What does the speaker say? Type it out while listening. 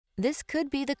This could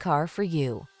be the car for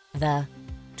you. The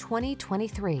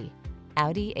 2023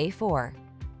 Audi A4.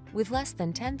 With less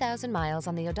than 10,000 miles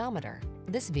on the odometer,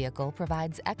 this vehicle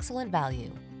provides excellent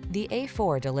value. The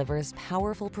A4 delivers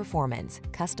powerful performance,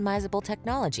 customizable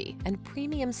technology, and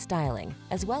premium styling,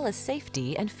 as well as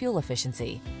safety and fuel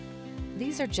efficiency.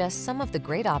 These are just some of the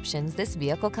great options this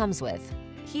vehicle comes with: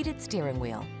 heated steering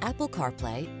wheel, Apple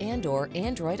CarPlay and/or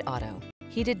Android Auto,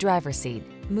 heated driver's seat,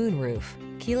 moonroof,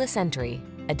 keyless entry,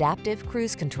 adaptive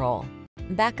cruise control,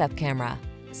 backup camera,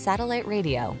 satellite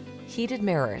radio, heated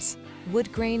mirrors, wood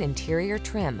grain interior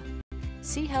trim.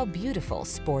 See how beautiful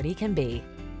sporty can be.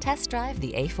 Test drive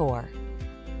the A4.